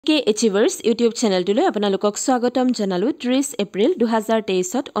के achievers YouTube चेनेलटुলৈ আপোনালোকক স্বাগতম জনালো 30 এপ্ৰিল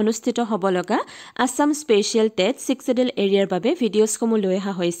 2023 ত অনুষ্ঠিত হ'ব লগা আসাম স্পেশাল টেট 6 শিডিউল এৰিয়াৰ বাবে ভিডিঅ'স সমূহ লৈ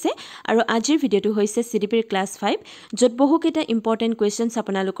অহা হৈছে আৰু আজিৰ ভিডিঅ'টো হৈছে CDP ক্লাস 5 যত বহুকেইটা ইম্পৰ্টেন্ট কোৱেশ্চনছ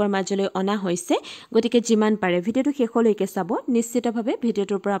আপোনালোকৰ মাজলৈ অনা হৈছে গতিকে যিমান পাৰে ভিডিঅ'টো শেষলৈকে চাব নিশ্চিতভাৱে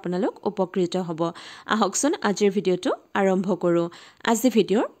ভিডিঅ'টোৰ পৰা আপোনালোক উপকৃত হ'ব আহকচোন আজিৰ ভিডিঅ'টো আৰম্ভ কৰো আজি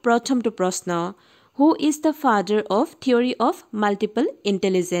ভিডিঅ'ৰ প্ৰথমটো প্ৰশ্ন Who is the father of theory of multiple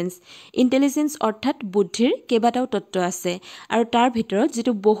intelligence? Intelligence অর্থাৎ বুদ্ধিৰ কেইবাটাও তত্ত্ব আছে আৰু তাৰ ভিতৰত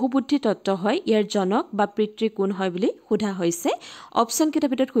যেটো বহু বুদ্ধি তত্ত্ব হয় ইয়াৰ জনক বা পিতৃ কোন হয় বুলি সোধা হৈছে অপচন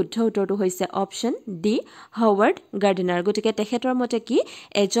কেইটাৰ ভিতৰত শুদ্ধ উত্তৰটো হৈছে অপচন ডি হাৱাৰ্ড গাৰ্ডনাৰ গতিকে তেখেতৰ মতে কি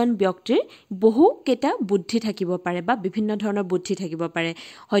এজন ব্যক্তিৰ বহু কেইটা বুদ্ধি থাকিব পাৰে বা বিভিন্ন ধৰণৰ বুদ্ধি থাকিব পাৰে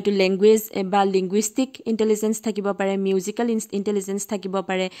হয়তো ল্যাঙ্গুৱেজ বা লিঙ্গুইস্টিক ইন্টেলিজেন্স থাকিব পাৰে মিউজিক্যাল ইন্টেলিজেন্স থাকিব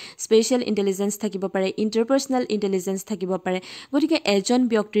পাৰে স্পেশাল ইন্টেলিজেন্স থাকিব পাৰে ইন্টাৰপাৰ্সনাল ইন্টেলিজেন্স থাকিব পাৰে গতিকে এজন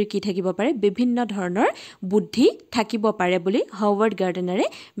ব্যক্তিৰ কি থাকিব পাৰে বিভিন্ন ধৰণৰ বুদ্ধি থাকিব পাৰে বুলি হাৱাৰ্ড গাৰ্ডনাৰে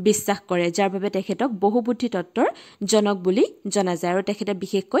বিশ্বাস কৰে যাৰ বাবে তেখেতক বহু বুদ্ধি তত্ত্বৰ জনক বুলি জনা যায় আৰু তেখেতে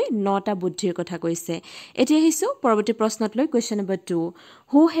বিশেষকৈ 9টা বুদ্ধিৰ কথা কৈছে এতিয়া হিছো পৰৱৰ্তী প্ৰশ্নত লৈ question number 2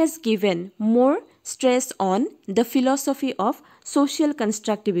 Who has given more stress on the philosophy of social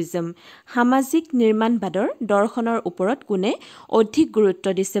constructivism সামাজিক নিৰ্মাণবাদৰ দৰ্শনৰ ওপৰত কোনে অধিক গুৰুত্ব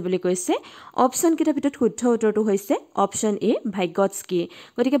দিছে বুলি কৈছে অপচন কেইটাৰ ভিতৰত শুদ্ধ উত্তৰটো হৈছে অপচন এ ভাগ্যটস্কি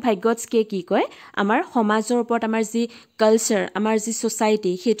গতিকে ভাগ্যটস্কিয়ে কি কয় আমাৰ সমাজৰ ওপৰত আমাৰ যি কালচাৰ আমাৰ যি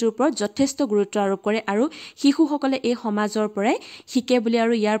সোসাইটি হেতুৰ ওপৰত যথেষ্ট গুৰুত্ব আৰোপ কৰে আৰু শিশুসকলে এই সমাজৰ পৰাই শিকে বুলি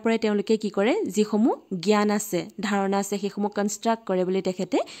আৰু ইয়াৰ পৰাই তেওঁলোকে কি কৰে যিসমূহ জ্ঞান আছে ধাৰণা আছে সেইসমূহ কনস্ট্ৰাক্ট কৰে বুলি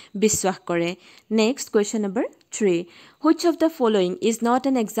তেখেতে বিশ্বাস কৰে next question number 3 Which of the following is not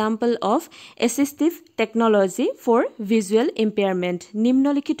an example of assistive technology for visual impairment?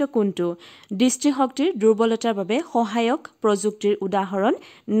 নিম্নলিখিত কোনটো দৃষ্টিশক্তিৰ দুৰ্বলতাৰ বাবে সহায়ক প্ৰযুক্তিৰ উদাহৰণ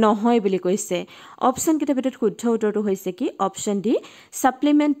নহয় বুলি কৈছে অপচন কেইটাৰ ভিতৰত শুদ্ধ উত্তৰটো হৈছে কি option D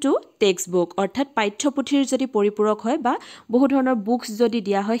supplement to text book অৰ্থাৎ পাঠ্যপুথিৰ যদি পৰিপূৰক হয় বা বহু ধৰণৰ বুকস যদি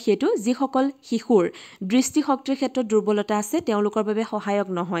দিয়া হয় হেতু যিসকল শিশুৰ দৃষ্টিশক্তিৰ ক্ষেত্ৰত দুৰ্বলতা আছে তেওঁলোকৰ বাবে সহায়ক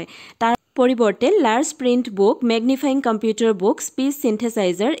নহয় তাৰ পৰিৱৰ্তে large print book magnifying computer book speech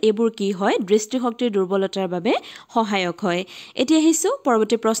সিনথেসাইজাৰ এবোৰ কি হয় দৃষ্টিশক্তিৰ দুৰ্বলতাৰ বাবে সহায়ক হয় এতিয়া হিছো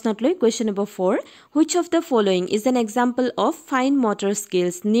পৰৱৰ্তী প্ৰশ্নত লৈ question number 4 Which of the following is an example of fine motor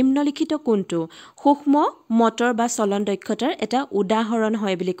skills নিম্নলিখিত কোনটো সূক্ষ্ম মটৰ বা চলন দক্ষতাৰ এটা উদাহৰণ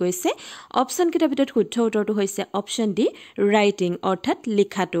হয় বুলি কৈছে অপচন কেইটাৰ ভিতৰত শুদ্ধ উত্তৰটো হৈছে অপচন ডি ৰাইটিং অৰ্থাৎ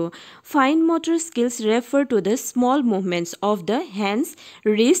লিখাটো fine motor skills refer to the small movements of the hands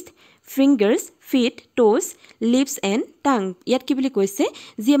wrist fingers, feet, toes, lips and tongue. ইয়াত কি বুলি কৈছে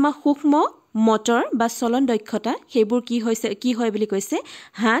যে আমাৰ সূক্ষ্ম মটৰ বা চলন দক্ষতা হেবোৰ কি হয় বুলি কৈছে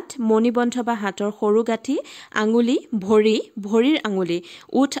হাত মণিবন্ধ বা হাতৰ সৰু গাঁঠি আঙুলি ভৰিৰ আঙুলি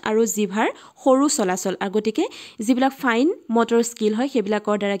উঠ আৰু জিভাৰ সৰু চলাচল আগতিকে যিবিলাক ফাইন মটৰ স্কিল হয়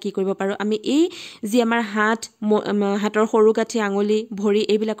হেবিলাকৰ দ্বাৰা কি কৰিব পাৰো আমি এই যি আমাৰ হাতৰ সৰু গাঁঠি আঙুলি ভৰি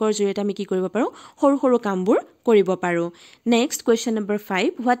এইবিলাকৰ জৰিয়তে আমি কি কৰিব পাৰো সৰু কামবোৰ কৰিব পাৰো next question number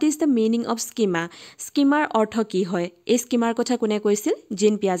 5 what is the meaning of schema স্কিমাৰ অৰ্থ কি হয় এই স্কিমাৰ কথা কোনে কৈছিল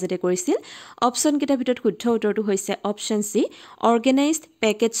জিন পিয়াজেটে কৈছিল অপচন কেইটাৰ ভিতৰত শুদ্ধ উত্তৰটো হৈছে option C organised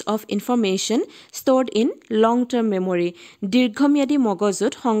packets of information ষ্টৰড in long term memory দীৰ্ঘম্যাদী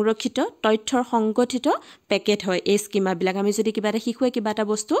মগজুত সংৰক্ষিত তথ্যৰ সংগঠিত পেকেট হয় এই স্কিমা বিলাক আমি যদি কিবা এটা শিশুৱে কিবা এটা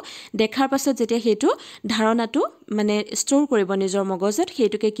বস্তু দেখাৰ পাছত যেতিয়া হেতু ধাৰণাটো মানে ষ্টৰ কৰিব নিজৰ মগজুত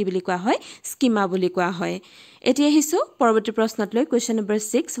হেতুকে কি বুলি কোৱা হয় স্কিমা বুলি কোৱা হয় এতিয়া হিছো পৰৱৰ্তী প্ৰশ্নত লৈ question number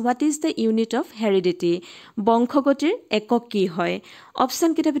 6 what is the unit of heredity বংশগতিৰ একক কি হয় অপচন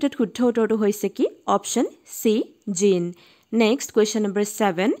কেইটাৰ ভিতৰত শুদ্ধ উত্তৰটো হৈছে কি option C gene next question number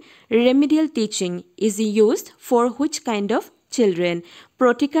 7 remedial teaching is used for which kind of children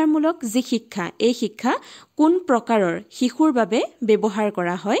প্ৰতিকাৰমূলক যি শিক্ষা এই শিক্ষা কোন প্ৰকাৰৰ শিশুৰ বাবে ব্যৱহাৰ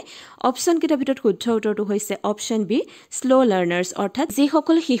কৰা হয় অপচন কেইটাৰ ভিতৰত শুদ্ধ উত্তৰটো হৈছে অপচন বি স্লো লাৰ্নাৰ্ছ অৰ্থাৎ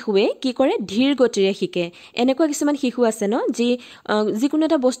যিসকল শিশুৱে কি কৰে ধীৰ গতিৰে শিকে এনেকুৱা কিছুমান শিশু আছে ন যিকোনো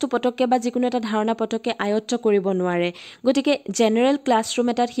এটা বস্তু পটককে বা যিকোনো এটা ধাৰণা পটককে আয়ত্ত কৰিব নোৱাৰে গতিকে জেনাৰেল ক্লাছৰুম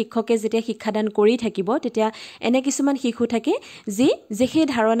এটাত শিক্ষকে যেতিয়া শিক্ষাদান কৰি থাকিব তেতিয়া এনে কিছুমান শিশু থাকে যি সেই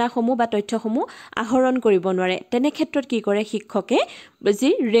ধাৰণাসমূহ বা তথ্যসমূহ আহৰণ কৰিব নোৱাৰে তেনে ক্ষেত্ৰত কি কৰে শিক্ষকে যি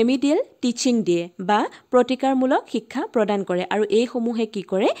ৰেমিডিয়েল টিচিং দিয়ে বা প্ৰতিকাৰমূলক শিক্ষা প্ৰদান কৰে আৰু এই সমূহে কি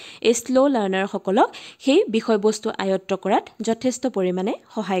কৰে এই স্লো লাৰ্নাৰ সকলক সেই বিষয়বস্তু আয়ত্ত কৰাত যথেষ্ট পৰিমাণে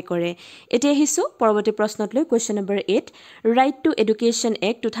সহায় কৰে এতিয়া হিছো পৰৱৰ্তী প্ৰশ্নত লৈ question number 8 right to education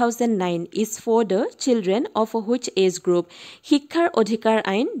act 2009 is for the children of which as group শিক্ষাৰ অধিকাৰ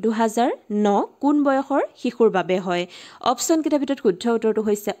আইন 2009 কোন বয়সৰ শিশুৰ বাবে হয় অপচন কেইটাৰ ভিতৰত শুদ্ধ উত্তৰটো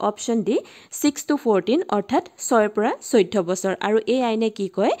হৈছে অপচন ডি 6 to 14 অৰ্থাৎ 6 পৰা 14 বছৰ আৰু এই আইনে আইনে কি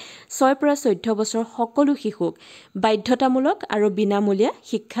কয় 6 পৰা 14 বছৰ সকলো শিশুক বাধ্যতামূলক আৰু বিনামূলীয়া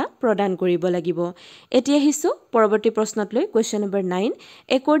শিক্ষা প্ৰদান কৰিব লাগিব এতিয়া হিছো পৰৱৰ্তী প্ৰশ্নত লৈ question number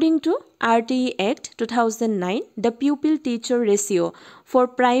 9 according to RTE Act 2009 the pupil teacher ratio for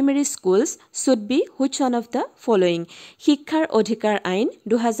primary schools should be which one of the following শিক্ষাৰ অধিকাৰ আইন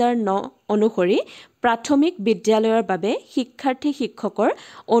 2009 অনুসৰি প্ৰাথমিক বিদ্যালয়ৰ বাবে শিক্ষাৰ্থী শিক্ষকৰ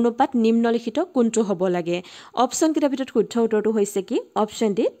অনুপাত নিম্নলিখিত কোনটো হ'ব লাগে অপচন কিটা ভিতৰত শুদ্ধ উত্তৰটো হৈছে কি অপচন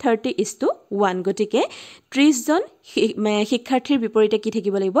ডি 30:1 গতিকে 30 জন শিক্ষাৰ্থীৰ বিপৰীতে কি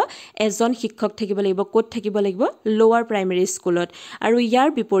থাকিব লাগিব এজন শিক্ষক থাকিব লাগিব কোট থাকিব লাগিব লোৱাৰ প্ৰাইমেৰী স্কুলত আৰু ইয়াৰ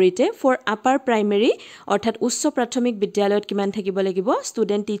বিপৰীতে ফৰ আপাৰ প্ৰাইমেৰী অৰ্থাৎ উচ্চ প্ৰাথমিক বিদ্যালয়ত কিমান থাকিব লাগিব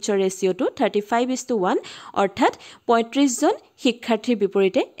ষ্টুডেন্ট টিচাৰ ৰেশিওটো 35:1 অৰ্থাৎ 35 জন শিক্ষাৰ্থীৰ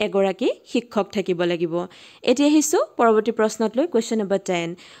বিপৰীতে এগৰাকী শিক্ষক থাকিব লাগিব এতিয়া হিছো পৰৱৰ্তী প্ৰশ্নত লৈ question number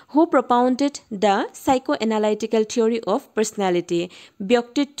 10 who propounded the psychoanalytical theory of personality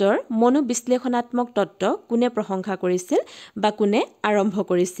ব্যক্তিত্বৰ মনোবিশ্লেষণাত্মক তত্ত্ব কোনে প্ৰশংসা কৰিছিল বা কোনে আৰম্ভ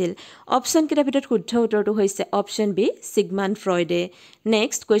কৰিছিল অপচন কিটা ভিতৰত শুদ্ধ উত্তৰটো হৈছে option B সিগমণ্ড ফ্ৰয়ডে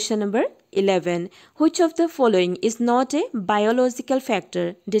next question number 11 which of the following is not a biological factor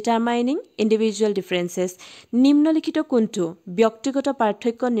determining individual differences নিম্নলিখিত কোনটো ব্যক্তিগত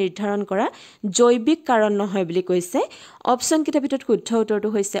পাৰ্থক্য নিৰ্ধাৰণ কৰা জৈৱিক কাৰণ নহয় বুলি কৈছে অপচন কিটা ভিতৰত শুদ্ধ উত্তৰটো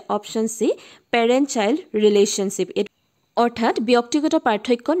হৈছে অপচন সি parent child relationship অৰ্থাৎ ব্যক্তিগত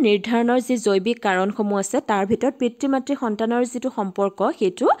পাৰ্থক্য নিৰ্ধাৰণৰ যি জৈৱিক কাৰণসমূহ আছে তাৰ ভিতৰত পিতৃ-মাতৃ সন্তানৰ যিটো সম্পৰ্ক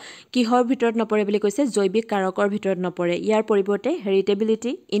হেতু কিহৰ ভিতৰত নপৰে বুলি কৈছে জৈৱিক কাৰকৰ ভিতৰত নপৰে ইয়াৰ পৰিৱৰ্তে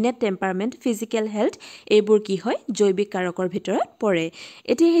হেৰিটেবিলিটি ইনেট টেম্পাৰমেন্ট ফিজিক্যাল হেলথ এইবোৰ কি হয় জৈৱিক কাৰকৰ ভিতৰত পৰে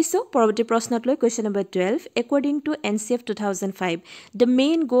এতিয়া হিছো পৰৱৰ্তী প্ৰশ্নত লৈ question number 12 according to NCF 2005 the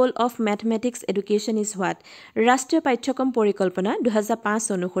main goal of mathematics education is what ৰাষ্ট্ৰীয় পাঠ্যক্ৰম পৰিকল্পনা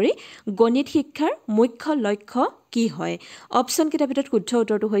 2005 অনুসৰি গণিত শিক্ষাৰ মুখ্য লক্ষ্য কি হয় অপচন কিটা ভিতৰত শুদ্ধ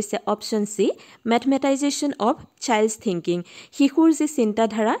উত্তৰটো হৈছে option C ম্যাথমেটাইজেশন of child's thinking শিশুৰ যি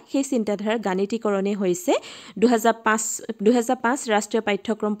চিন্তাধাৰা সেই চিন্তাধাৰাৰ গাণিতিকৰণে হৈছে 2005 ৰাষ্ট্ৰীয়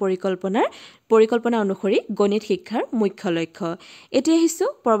পাঠ্যক্ৰম পৰিকল্পনা অনুসৰি গণিত শিক্ষাৰ মুখ্য লক্ষ্য এতিয়া হিছো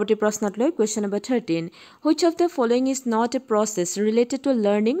পৰৱৰ্তী প্ৰশ্নত লৈ question number 13 which of the following is not a process related to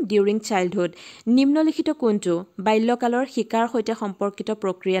learning during childhood নিম্নলিখিত কোনটো বাল্যকালৰ শিকাৰ সৈতে সম্পৰ্কিত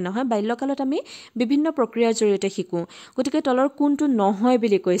প্ৰক্ৰিয়া নহয় বাল্যকালত আমি বিভিন্ন প্ৰক্ৰিয়াৰ জৰিয়তে শিকো গতিকে তলৰ কোনটো নহয়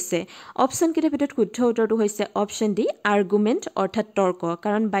বুলি কৈছে অপচন কিটা ভিতৰত শুদ্ধ উত্তৰটো হৈছে অপচন ডি আৰ্গুমেন্ট অৰ্থাৎ তৰ্ক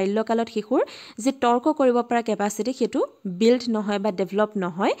কাৰণ বাল্যকালত শিশুৰ যে তৰ্ক কৰিব পৰা কেপাসিটি হেতু বিল্ড নহয় বা ডেভেলপ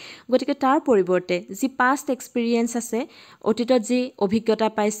নহয় গতিকে তাৰ পৰিৱৰ্তে যি পাষ্ট এক্সপেৰিয়েন্স আছে অতীতত যি অভিজ্ঞতা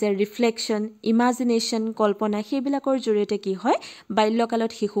পাইছে ৰিফ্লেকশন ইমাজিনেশন কল্পনা সেইবিলাকৰ জৰিয়তে কি হয়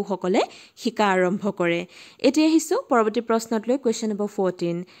বাল্যকালত শিশুসকলে শিকা আৰম্ভ কৰে এতিয়া হিছো পৰৱৰ্তী প্ৰশ্নত লৈ question number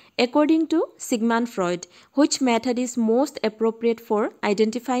 14 according to Sigmund Freud which method is most appropriate for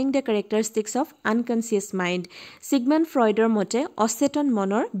identifying the characteristics of unconscious mind Sigmund Freudৰ মতে অচেতন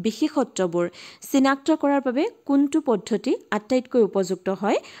মনৰ বিশেষত্ববোৰ চিনাক্ত কৰাৰ বাবে কোনটো পদ্ধতি আটাইতকৈ উপযুক্ত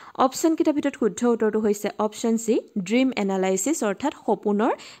হয় অপচন কিটা ভিতৰত শুদ্ধ উত্তৰটো হৈছে অপচন সি ড্ৰিম এনালাইসিস অৰ্থাৎ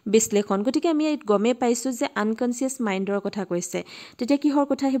সপোনৰ বিশ্লেষণ গতিকে আমি এই গমে পাইছো যে আনকনসিয়াস মাইন্ডৰ কথা কৈছে তেতিয়া কিহৰ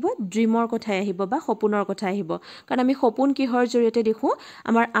কথা আহিব ড্ৰিমৰ কথা আহিব বা সপোনৰ কথা আহিব কাৰণ আমি সপোন কিহৰ জৰিয়তে দেখো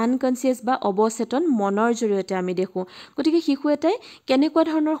আমাৰ আনকনসিয়াস বা অবচেতন মনৰ জৰিয়তে আমি দেখো গতিকে শিশু এটাই কেনেকুৱা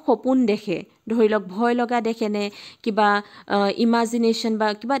ধৰণৰ সপোন দেখে ধৰি লওক ভয় লগা দেখেনে কিবা ইমাজিনেশন বা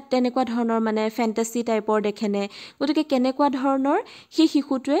কিবা তেনেকুৱা ধৰণৰ মানে ফ্যান্টাসি টাইপৰ দেখেনে গতিকে কেনেকুৱা ধৰণৰ সেই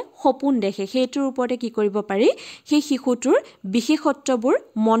শিশুটোৱে সপোন দেখে সেইটোৰ ওপৰতে কি কৰিব পাৰি সেই শিশুটোৰ বিশেষত্ববোৰ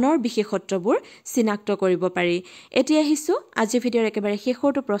মনৰ বিশেষত্ববোৰ চিনাক্ত কৰিব পাৰি এতিয়া হিছো আজি ভিডিওৰ একেবাৰে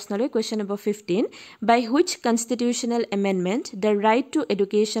শেষৰটো প্ৰশ্নলৈ question number 15 by which constitutional amendment the right to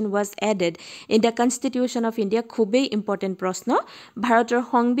education was added in the constitution of India খুবেই ইম্পৰ্টেন্ট প্ৰশ্ন ভাৰতৰ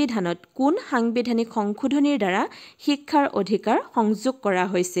সংবিধানত কোন সাংবিধানিক সংশোধনীৰ দ্বাৰা শিক্ষাৰ অধিকাৰ সংযোগ কৰা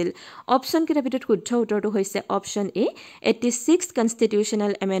হৈছিল অপচন কিটা ভিতৰত শুদ্ধ উত্তৰটো হৈছে option A 86th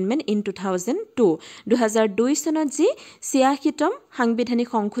constitutional amendment in 2002 চনত যি 86তম সাংবিধানিক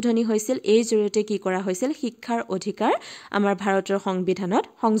সংশোধনী হৈছিল এই জৰিয়তে কি কৰা হৈছিল শিক্ষাৰ অধিকাৰ আমাৰ ভাৰতৰ সংবিধানত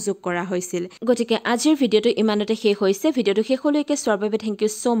সংযোগ কৰা হৈছিল গতিকে আজিৰ ভিডিওটো ইমানতে শেষ হৈছে ভিডিওটো শেষলৈকে চোৱাৰ বাবে থ্যাংক ইউ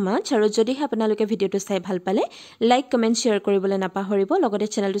সো মাচ আৰু যদি আপোনালোকে ভিডিওটো চাই ভাল পালে লাইক কমেন্ট শেয়াৰ কৰিবলৈ নাপাহৰিব লগতে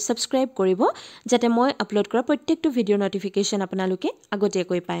চেনেলটো সাবস্ক্ৰাইব কৰিব যাতে মই আপলোড কৰা প্ৰত্যেকটো ভিডিওৰ নটিফিকেশন আপোনালোকে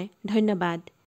আগতীয়াকৈ পায় ধন্যবাদ